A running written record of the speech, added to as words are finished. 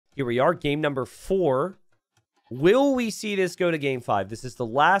Here we are, game number 4. Will we see this go to game 5? This is the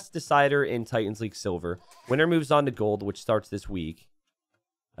last decider in Titans League Silver. Winner moves on to Gold, which starts this week.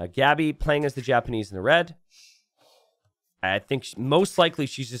 Gabby playing as the Japanese in the red. I think most likely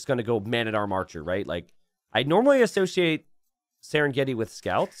she's just going to go Man-at-Arm Archer, right? Like, I normally associate Serengeti with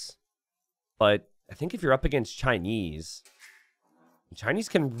Scouts, but I think if you're up against Chinese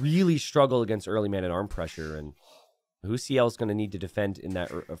can really struggle against early Man-at-Arm pressure, and HuCL is going to need to defend in that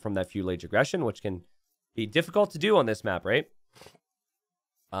from that feudal age aggression, which can be difficult to do on this map, right?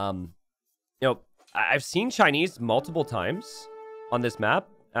 You know, I've seen Chinese multiple times on this map,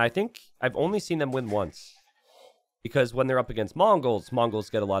 and I think I've only seen them win once. Because when they're up against Mongols,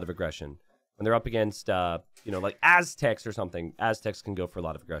 Mongols get a lot of aggression. When they're up against, you know, like Aztecs or something, Aztecs can go for a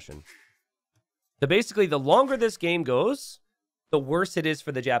lot of aggression. So basically, the longer this game goes, the worse it is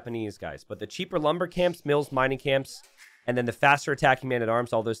for the Japanese guys. But the cheaper lumber camps, mills, mining camps, and then the faster attacking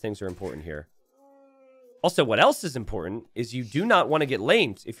man-at-arms, all those things are important here. Also, what else is important is you do not want to get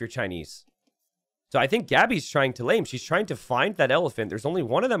lamed if you're Chinese. So I think Gabby's trying to lame. She's trying to find that elephant. There's only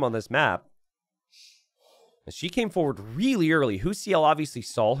one of them on this map. And she came forward really early. HuCL obviously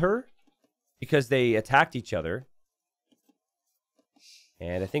saw her because they attacked each other.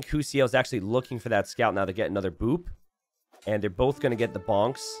 And I think HuCL is actually looking for that scout now to get another boop. And they're both going to get the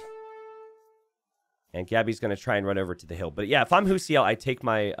bonks. And Gabby's going to try and run over to the hill. But yeah, if I'm HuCL, I take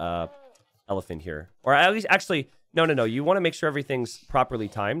my elephant here. Or at least, actually, no. You want to make sure everything's properly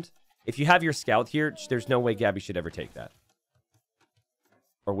timed. If you have your scout here, there's no way Gabby should ever take that.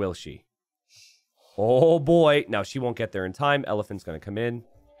 Or will she? Oh boy. Now she won't get there in time. Elephant's going to come in.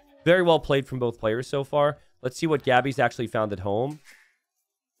 Very well played from both players so far. Let's see what Gabby's actually found at home.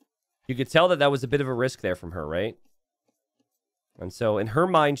 You could tell that that was a bit of a risk there from her, right? And so in her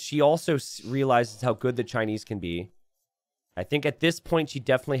mind, she also realizes how good the Chinese can be. I think at this point, she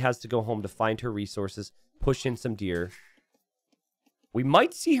definitely has to go home to find her resources, push in some deer. We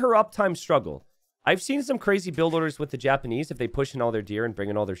might see her uptime struggle. I've seen some crazy build orders with the Japanese if they push in all their deer and bring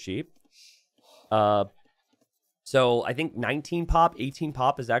in all their sheep. So I think 19 pop, 18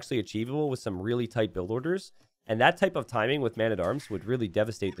 pop is actually achievable with some really tight build orders. And that type of timing with Man-at-Arms would really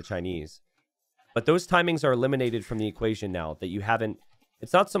devastate the Chinese. But those timings are eliminated from the equation now that you haven't...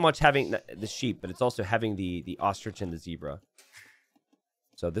 It's not so much having the sheep, but it's also having the ostrich and the zebra.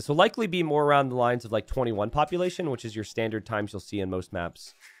 So this will likely be more around the lines of like 21 population, which is your standard times you'll see in most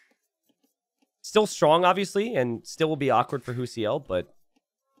maps. Still strong, obviously, and still will be awkward for HuCL, but...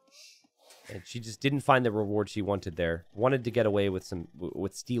 And she just didn't find the reward she wanted there. Wanted to get away with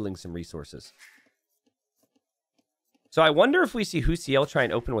stealing some resources. So I wonder if we see HuCL try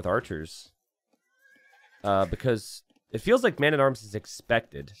and open with archers. Because it feels like Man-at-Arms is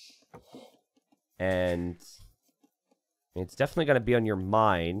expected. And it's definitely going to be on your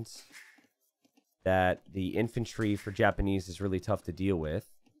mind that the infantry for Japanese is really tough to deal with.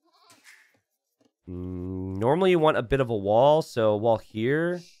 Normally you want a bit of a wall, so wall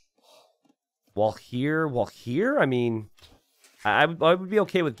here... Wall here. I mean, I would be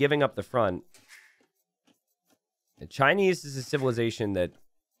okay with giving up the front. The Chinese is a civilization that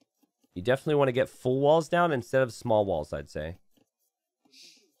you definitely want to get full walls down instead of small walls, I'd say.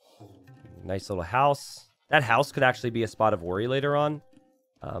 Nice little house. That house could actually be a spot of worry later on.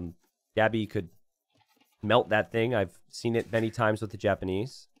 Gabby could melt that thing. I've seen it many times with the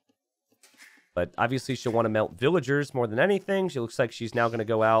Japanese. But obviously she'll want to melt villagers more than anything. She looks like she's now going to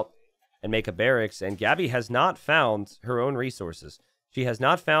go out and make a barracks, and Gabby has not found her own resources. She has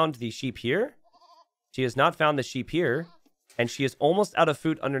not found the sheep here. She has not found the sheep here, and she is almost out of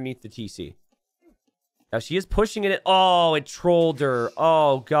food underneath the TC. Now, she is pushing it. Oh, it trolled her.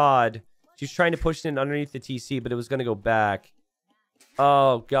 Oh, God. She's trying to push it in underneath the TC, but it was going to go back.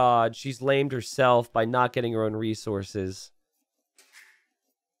 Oh, God. She's lamed herself by not getting her own resources.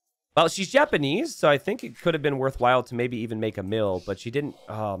 Well, she's Japanese, so I think it could have been worthwhile to maybe even make a mill, but she didn't.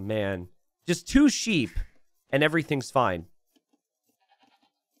 Oh, man. Just 2 sheep, and everything's fine.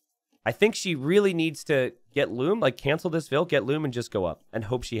 I think she really needs to get loom, like cancel this vill, get loom, and just go up, and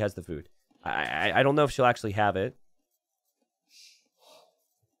hope she has the food. I don't know if she'll actually have it.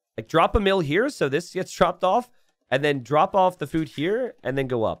 Like, drop a mill here, so this gets dropped off, and then drop off the food here, and then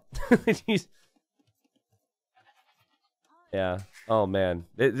go up. Yeah. Oh, man.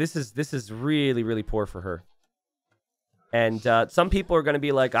 This is really, really poor for her. And some people are going to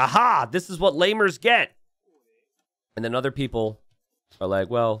be like, aha, this is what lamers get. And then other people are like,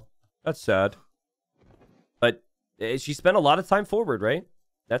 well, that's sad. But she spent a lot of time forward, right?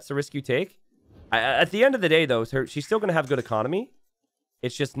 That's the risk you take. At the end of the day, though, she's still going to have good economy.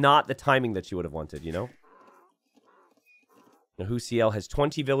 It's just not the timing that she would have wanted, you know? Now, Husiel has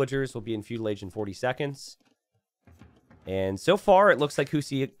 20 villagers. Will be in feudal age in 40 seconds. And so far, it looks like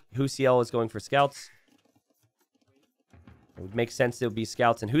Husiel is going for scouts. It would make sense it would be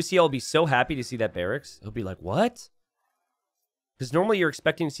scouts. And Husiel will be so happy to see that barracks. He'll be like, what? Because normally you're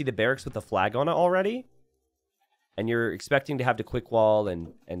expecting to see the barracks with the flag on it already. And you're expecting to have to quick wall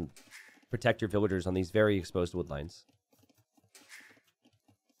and protect your villagers on these very exposed wood lines.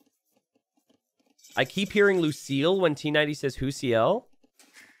 I keep hearing Lucille when T90 says Husiel.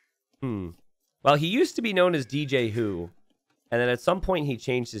 Well, he used to be known as DJ Who. And then at some point he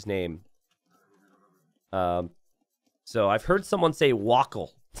changed his name. So I've heard someone say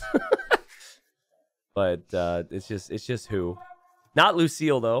Wackle. But it's just Who. Not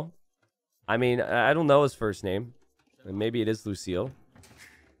Lucille, though. I mean, I don't know his first name. Maybe it is Lucille.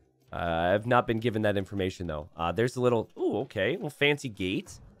 I've not been given that information, though. There's a little... Ooh, okay. Little fancy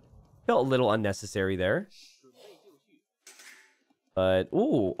gate. Felt a little unnecessary there. But,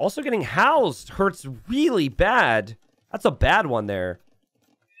 ooh, also getting housed hurts really bad. That's a bad one there.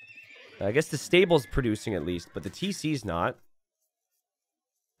 I guess the stable's producing at least, but the TC's not.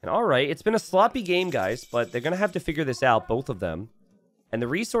 And alright, it's been a sloppy game, guys, but they're going to have to figure this out, both of them. And the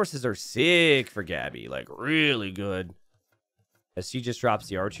resources are sick for Gabby, like really good. As she just drops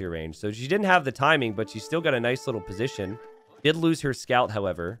the archer range. So she didn't have the timing, but she still got a nice little position. Did lose her scout,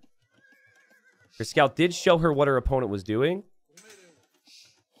 however. Her scout did show her what her opponent was doing.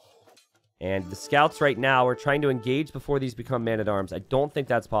 And the scouts right now are trying to engage before these become man-at-arms. I don't think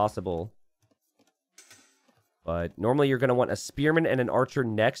that's possible. But normally you're going to want a spearman and an archer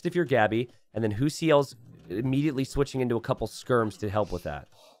next if you're Gabby. And then Husiel's immediately switching into a couple skirms to help with that.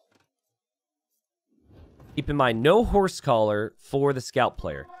 Keep in mind, no horse collar for the scout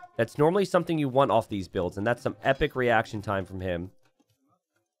player. That's normally something you want off these builds. And that's some epic reaction time from him.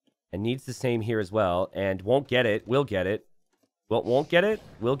 And needs the same here as well. And won't get it. Will get it. Well, won't get it.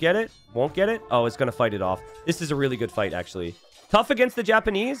 Will get it. Won't get it. Oh, it's going to fight it off. This is a really good fight, actually. Tough against the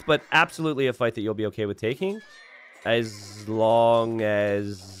Japanese, but absolutely a fight that you'll be okay with taking. As long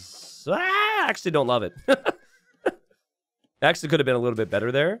as... I actually don't love it. Actually could have been a little bit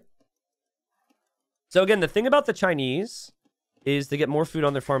better there. So again, the thing about the Chinese is they get more food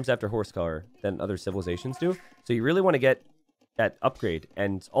on their farms after horse collar than other civilizations do. So you really want to get that upgrade.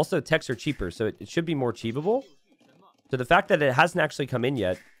 And also techs are cheaper, so it should be more achievable. So the fact that it hasn't actually come in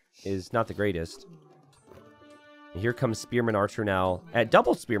yet is not the greatest. And here comes Spearman Archer now. At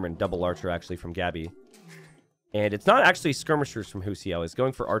double Spearman, double Archer actually from Gabby. And it's not actually skirmishers from Husiel. It's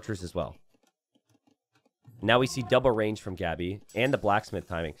going for archers as well. Now we see double range from Gabby and the blacksmith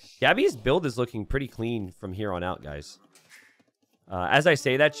timing. Gabby's build is looking pretty clean from here on out, guys. As I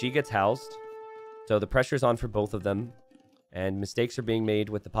say that, she gets housed. So the pressure's on for both of them. And mistakes are being made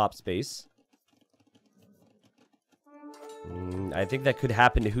with the pop space. I think that could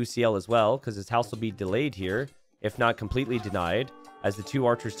happen to Husiel as well, because his house will be delayed here, if not completely denied, as the 2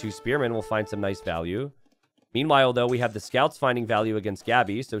 archers, 2 spearmen will find some nice value. Meanwhile, though, we have the scouts finding value against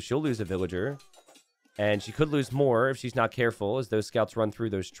Gabby, so she'll lose a villager. And she could lose more if she's not careful, as those scouts run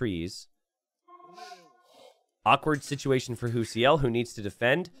through those trees. Awkward situation for Husiel, who needs to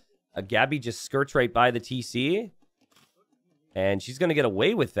defend. Gabby just skirts right by the TC. And she's going to get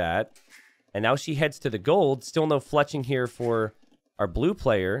away with that. And now she heads to the gold. Still no fletching here for our blue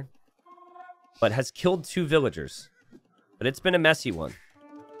player. But has killed 2 villagers. But it's been a messy one.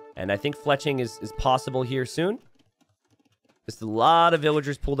 And I think fletching is possible here soon. Just a lot of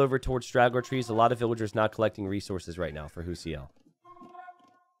villagers pulled over towards straggler trees. A lot of villagers not collecting resources right now for Husiel.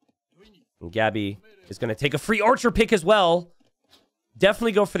 And Gabby is going to take a free archer pick as well.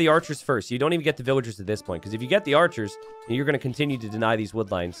 Definitely go for the archers first. You don't even get the villagers at this point. Because if you get the archers, you're going to continue to deny these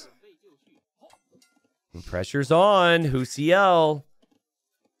wood lines. And pressure's on. Husiel.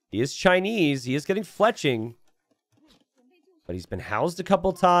 He is Chinese. He is getting fletching. But he's been housed a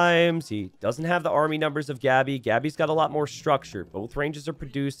couple times. He doesn't have the army numbers of Gabby. Gabby's got a lot more structure. Both ranges are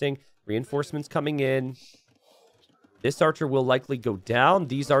producing. Reinforcements coming in. This archer will likely go down.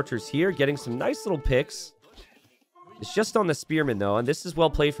 These archers here getting some nice little picks. It's just on the spearmen, though. And this is well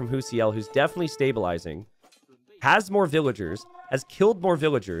played from Husiel, who's definitely stabilizing. Has more villagers. Has killed more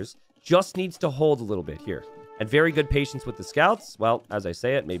villagers. Just needs to hold a little bit here. And very good patience with the scouts. Well, as I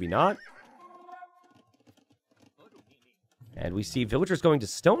say it, maybe not. And we see villagers going to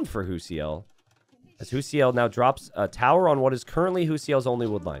stone for Husiel. As Husiel now drops a tower on what is currently Husiel's only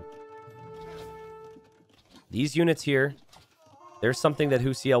wood line. These units here, there's something that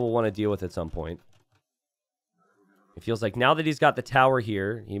Husiel will want to deal with at some point. It feels like now that he's got the tower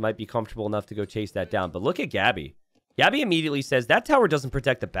here, he might be comfortable enough to go chase that down. But look at Gabby. Gabby immediately says, that tower doesn't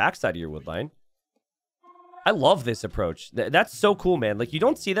protect the backside of your wood line. I love this approach. That's so cool, man. Like, you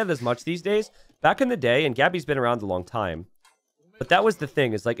don't see that as much these days. Back in the day, and Gabby's been around a long time. But that was the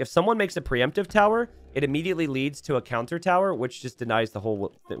thing, is like, if someone makes a preemptive tower, it immediately leads to a counter tower, which just denies the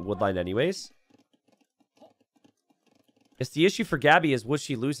whole woodline anyways. It's the issue for Gabby is, will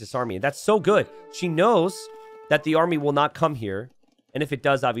she lose this army? And that's so good. She knows that the army will not come here. And if it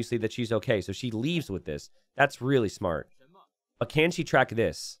does, obviously, that she's okay. So she leaves with this. That's really smart. But can she track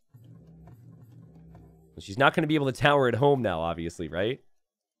this? She's not going to be able to tower at home now, obviously, right?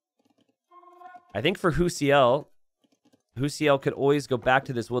 I think for Husiel could always go back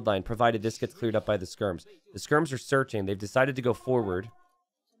to this woodline, provided this gets cleared up by the skirms. The skirms are searching. They've decided to go forward.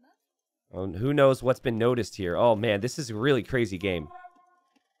 Who knows what's been noticed here. Oh, man, this is a really crazy game.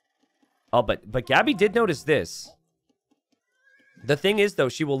 Oh, but Gabby did notice this. The thing is, though,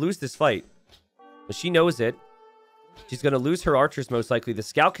 she will lose this fight. But she knows it. She's going to lose her archers, most likely. The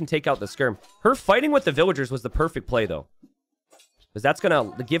scout can take out the skirm. Her fighting with the villagers was the perfect play, though. Because that's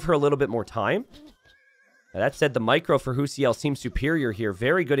going to give her a little bit more time. Now, that said, the micro for Husiel seems superior here.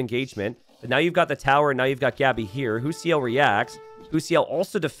 Very good engagement. But now you've got the tower, and now you've got Gabby here. Husiel reacts. Husiel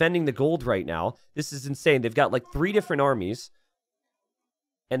also defending the gold right now. This is insane. They've got like 3 different armies.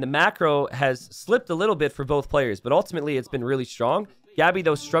 And the macro has slipped a little bit for both players. But ultimately, it's been really strong. Gabby,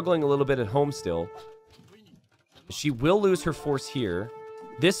 though, struggling a little bit at home still. She will lose her force here.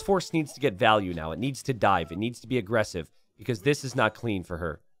 This force needs to get value now. It needs to dive. It needs to be aggressive. Because this is not clean for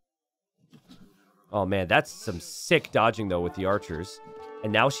her. Oh, man. That's some sick dodging, though, with the archers.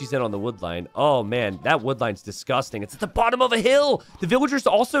 And now she's in on the woodline. Oh, man. That woodline's disgusting. It's at the bottom of a hill. The villagers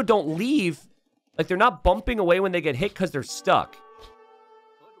also don't leave. Like, they're not bumping away when they get hit because they're stuck.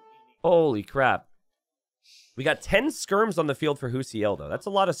 Holy crap. We got 10 skirms on the field for Husiel, though. That's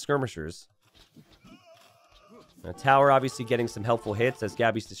a lot of skirmishers. Now, tower obviously getting some helpful hits as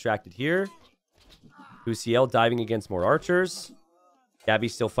Gabby's distracted here. Husiel diving against more archers.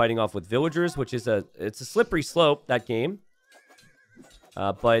 Gabby's still fighting off with villagers, which is it's a slippery slope, that game.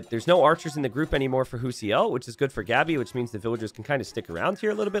 But there's no archers in the group anymore for Husiel, which is good for Gabby, which means the villagers can kind of stick around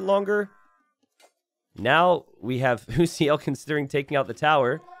here a little bit longer. Now we have Husiel considering taking out the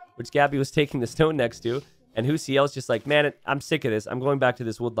tower, which Gabby was taking the stone next to. And Husiel's just like, man, I'm sick of this. I'm going back to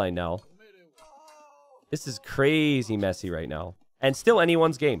this woodline now. This is crazy messy right now. And still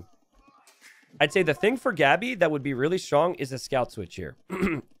anyone's game. I'd say the thing for Gabby that would be really strong is a scout switch here.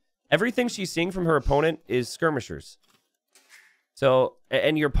 Everything she's seeing from her opponent is skirmishers. So,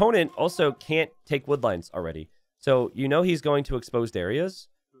 and your opponent also can't take woodlines already. So, you know he's going to exposed areas.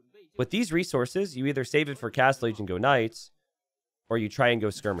 With these resources, you either save it for Castle Age and go knights, or you try and go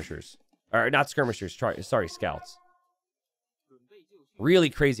skirmishers. Or not skirmishers, sorry, scouts. Really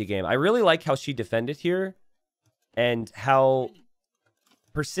crazy game. I really like how she defended here and how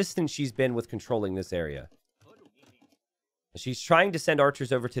persistent she's been with controlling this area. She's trying to send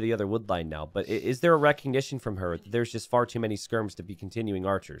archers over to the other woodline now, but is there a recognition from her that there's just far too many skirms to be continuing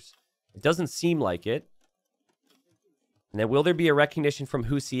archers? It doesn't seem like it. And then will there be a recognition from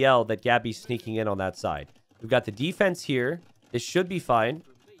Husiel that Gabby's sneaking in on that side? We've got the defense here. This should be fine.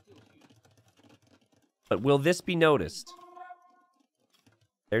 But will this be noticed?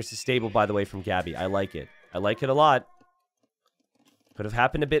 There's the stable, by the way, from Gabby. I like it. I like it a lot. Could have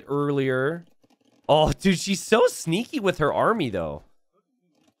happened a bit earlier. Oh, dude, she's so sneaky with her army, though.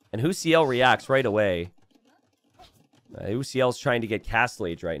 And Husiel reacts right away. Husiel's trying to get Castle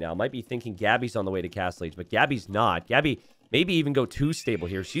Age right now. Might be thinking Gabby's on the way to Castle Age, but Gabby's not. Gabby maybe even go 2 stable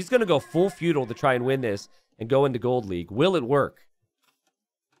here. She's going to go full feudal to try and win this and go into Gold League. Will it work?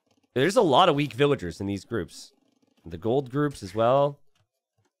 There's a lot of weak villagers in these groups. The gold groups as well.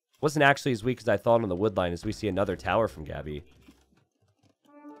 Wasn't actually as weak as I thought on the woodline as we see another tower from Gabby.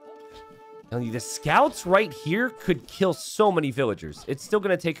 And the scouts right here could kill so many villagers. It's still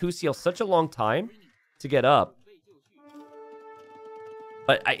going to take Husiel such a long time to get up.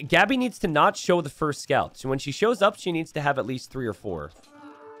 But Gabby needs to not show the first scout. So when she shows up, she needs to have at least 3 or 4.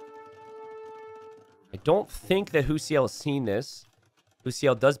 I don't think that Husiel has seen this.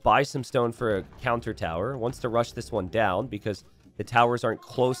 Husiel does buy some stone for a counter tower. Wants to rush this one down because the towers aren't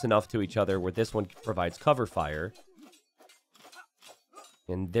close enough to each other where this one provides cover fire.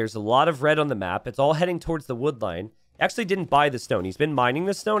 And there's a lot of red on the map. It's all heading towards the woodline. Actually didn't buy the stone. He's been mining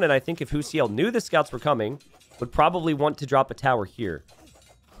the stone, and I think if Husiel knew the scouts were coming, would probably want to drop a tower here.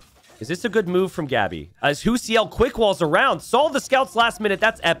 Is this a good move from Gabby? As Husiel quick walls around, saw the scouts last minute.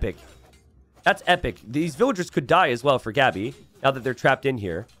 That's epic. That's epic. These villagers could die as well for Gabby, now that they're trapped in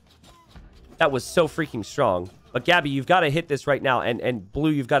here. That was so freaking strong. But Gabby, you've got to hit this right now. And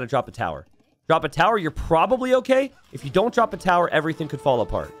Blue, you've got to drop a tower. Drop a tower, you're probably okay. If you don't drop a tower, everything could fall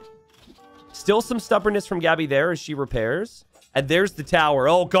apart. Still some stubbornness from Gabby there as she repairs. And there's the tower.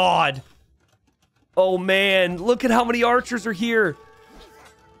 Oh, God. Oh, man. Look at how many archers are here.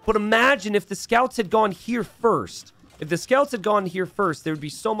 But imagine if the scouts had gone here first. If the scouts had gone here first, there would be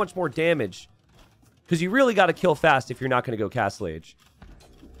so much more damage. Because you really got to kill fast if you're not going to go Castle Age.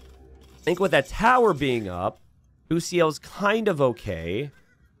 I think with that tower being up, Husiel's kind of okay.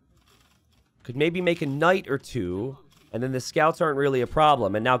 Could maybe make a knight or two. And then the scouts aren't really a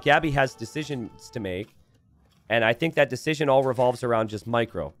problem. And now Gabby has decisions to make. And I think that decision all revolves around just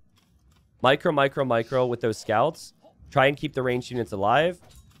micro. Micro with those scouts. Try and keep the ranged units alive.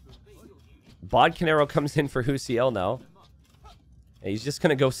 Bodcanero comes in for Husiel now. And he's just going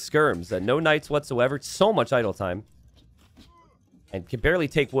to go skirms. No knights whatsoever. So much idle time. And can barely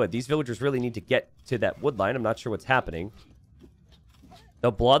take wood. These villagers really need to get to that wood line. I'm not sure what's happening.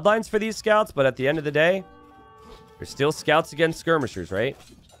 No bloodlines for these scouts, but at the end of the day, they're still scouts against skirmishers, right?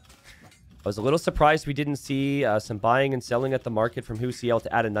 I was a little surprised we didn't see some buying and selling at the market from Husiel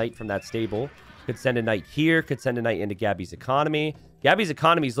to add a knight from that stable. Could send a knight here. Could send a knight into Gabby's economy. Gabby's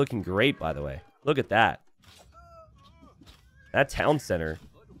economy is looking great, by the way. Look at that. That town center.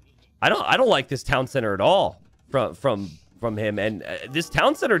 I don't like this town center at all from him. And this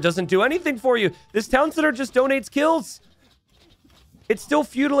town center doesn't do anything for you. This town center just donates kills. It's still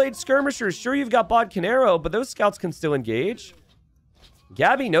feudal age skirmishers. Sure, you've got Bodcanero, but those scouts can still engage.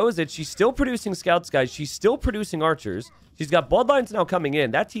 Gabby knows it. She's still producing scouts, guys. She's still producing archers. She's got bloodlines now coming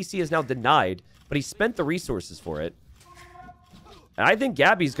in. That TC is now denied, but he spent the resources for it. And I think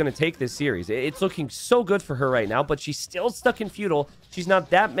Gabby's going to take this series. It's looking so good for her right now, but she's still stuck in feudal. She's not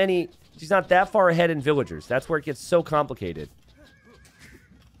that far ahead in villagers. That's where it gets so complicated.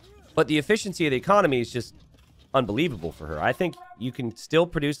 But the efficiency of the economy is just unbelievable for her. I think you can still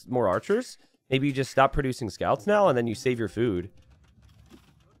produce more archers. Maybe you just stop producing scouts now, and then you save your food.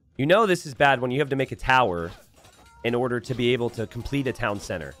 You know this is bad when you have to make a tower in order to be able to complete a town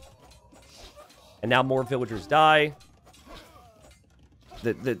center. And now more villagers die.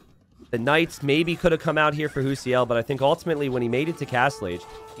 The knights maybe could have come out here for Husiel, but I think ultimately when he made it to Castle Age,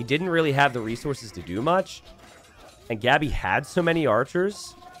 he didn't really have the resources to do much. And Gabby had so many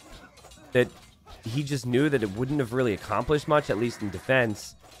archers that he just knew that it wouldn't have really accomplished much, at least in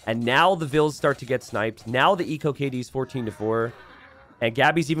defense. And now the vills start to get sniped. Now the eco KD is 14-4. And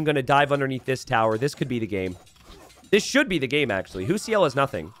Gabby's even going to dive underneath this tower. This could be the game. This should be the game, actually. Husiel has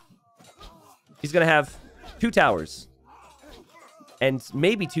nothing. He's going to have 2 towers. And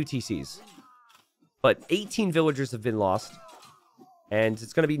maybe 2 TCs. But 18 villagers have been lost. And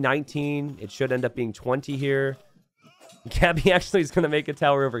it's going to be 19. It should end up being 20 here. Gabby actually is going to make a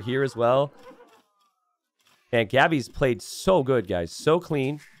tower over here as well. And Gabby's played so good, guys. So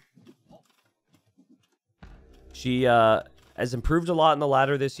clean. She has improved a lot in the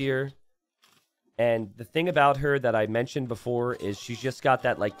ladder this year. And the thing about her that I mentioned before is she's just got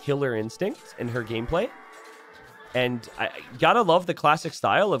that, like, killer instinct in her gameplay. And I gotta love the classic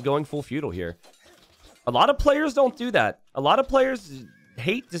style of going full feudal here. A lot of players don't do that. A lot of players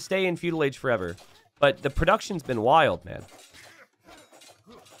hate to stay in feudal age forever. But the production's been wild, man.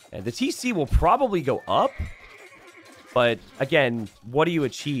 And the TC will probably go up. But, again, what do you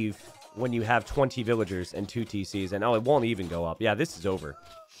achieve when you have 20 villagers and 2 TCs? And, oh, it won't even go up. Yeah, this is over.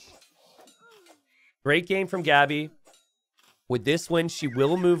 Great game from Gabby. With this win, she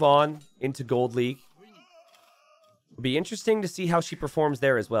will move on into Gold League. It'll be interesting to see how she performs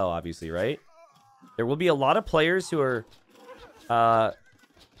there as well, obviously, right? There will be a lot of players who are...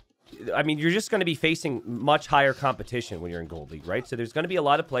 I mean, you're just going to be facing much higher competition when you're in Gold League, right? So there's going to be a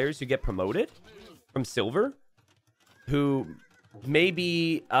lot of players who get promoted from Silver who may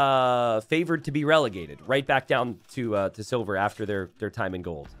be favored to be relegated right back down to Silver after their time in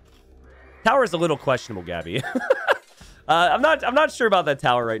Gold. Tower is a little questionable, Gabby. I'm not sure about that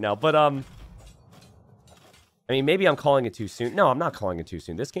tower right now, but I mean, maybe I'm calling it too soon. No, I'm not calling it too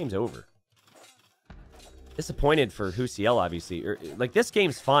soon. This game's over. Disappointed for Husiel, obviously. Like, this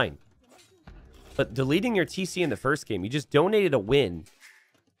game's fine. But deleting your TC in the first game, you just donated a win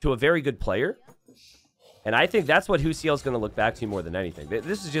to a very good player. And I think that's what Husiel's going to look back to more than anything.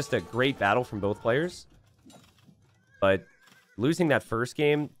 This is just a great battle from both players. But losing that first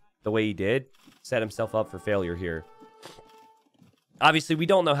game the way he did set himself up for failure here. Obviously, we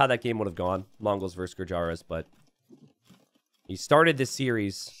don't know how that game would have gone, Mongols versus Gurjaras, but he started this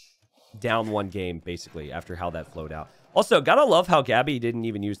series down 1 game, basically, after how that flowed out. Also, gotta love how Gabby didn't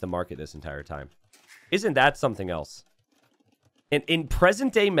even use the market this entire time. Isn't that something else? In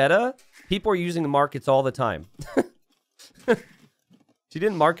present-day meta, people are using the markets all the time. She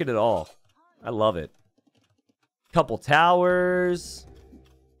didn't market at all. I love it. Couple towers.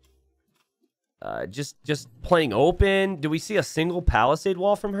 Just playing open. Do we see a single palisade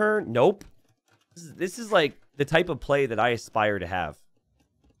wall from her? Nope. This is like the type of play that I aspire to have.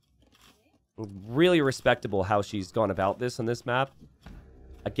 Really respectable how she's gone about this on this map.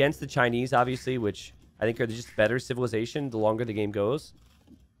 Against the Chinese, obviously, which I think are just better civilization the longer the game goes.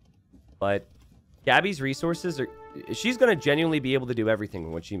 But Gabby's resources are... She's going to genuinely be able to do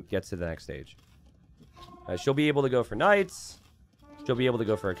everything when she gets to the next stage. She'll be able to go for knights. She'll be able to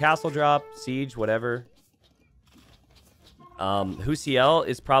go for a castle drop, siege, whatever. Husiel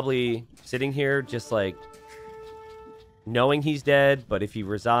is probably sitting here just like knowing he's dead, but if he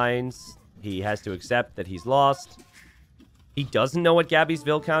resigns, he has to accept that he's lost. He doesn't know what Gabby's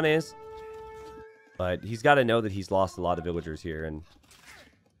vill count is, but he's got to know that he's lost a lot of villagers here. And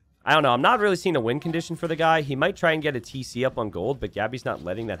I don't know. I'm not really seeing a win condition for the guy. He might try and get a TC up on gold, but Gabby's not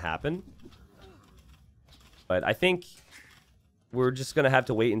letting that happen. But I think we're just going to have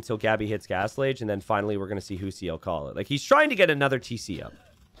to wait until Gabby hits Castle Age, and then finally we're going to see Husiel call it. Like, he's trying to get another TC up.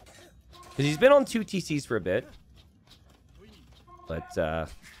 Because he's been on 2 TCs for a bit. But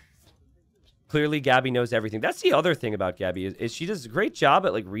clearly Gabby knows everything. That's the other thing about Gabby, is she does a great job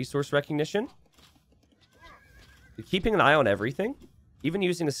at, like, resource recognition. Keeping an eye on everything. Even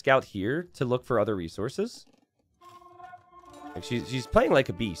using a scout here to look for other resources. Like, she's playing like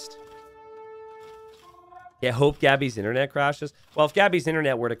a beast. Yeah, hope Gabby's internet crashes. Well, if Gabby's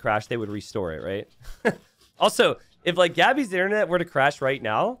internet were to crash, they would restore it, right? Also, if like Gabby's internet were to crash right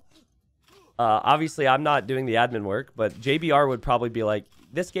now, obviously I'm not doing the admin work, but JBR would probably be like,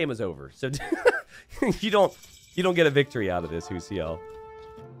 this game is over. So you don't get a victory out of this, Husiel.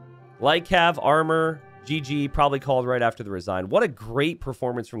 Like Cav, armor, GG, probably called right after the resign. What a great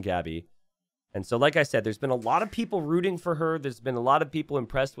performance from Gabby. And so, like I said, there's been a lot of people rooting for her. There's been a lot of people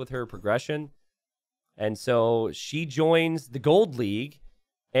impressed with her progression. And so she joins the Gold League,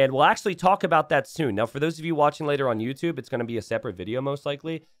 and we'll actually talk about that soon. Now, for those of you watching later on YouTube, it's going to be a separate video most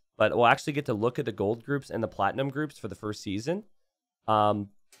likely, but we'll actually get to look at the gold groups and the platinum groups for the first season. But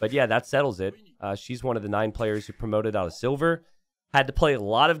yeah, that settles it. She's one of the 9 players who promoted out of silver. Had to play a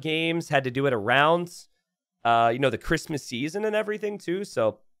lot of games, had to do it around, you know, the Christmas season and everything too.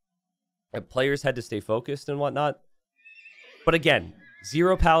 So players had to stay focused and whatnot. But again,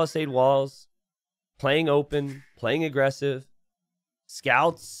 0 palisade walls. Playing open, playing aggressive,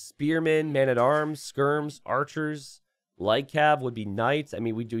 scouts, spearmen, man-at-arms, skirms, archers, like Cav would be knights. I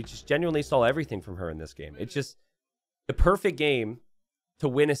mean, we just genuinely saw everything from her in this game. It's just the perfect game to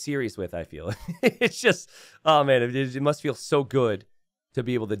win a series with, I feel. It's just, oh man, it must feel so good to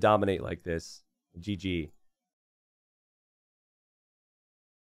be able to dominate like this. GG.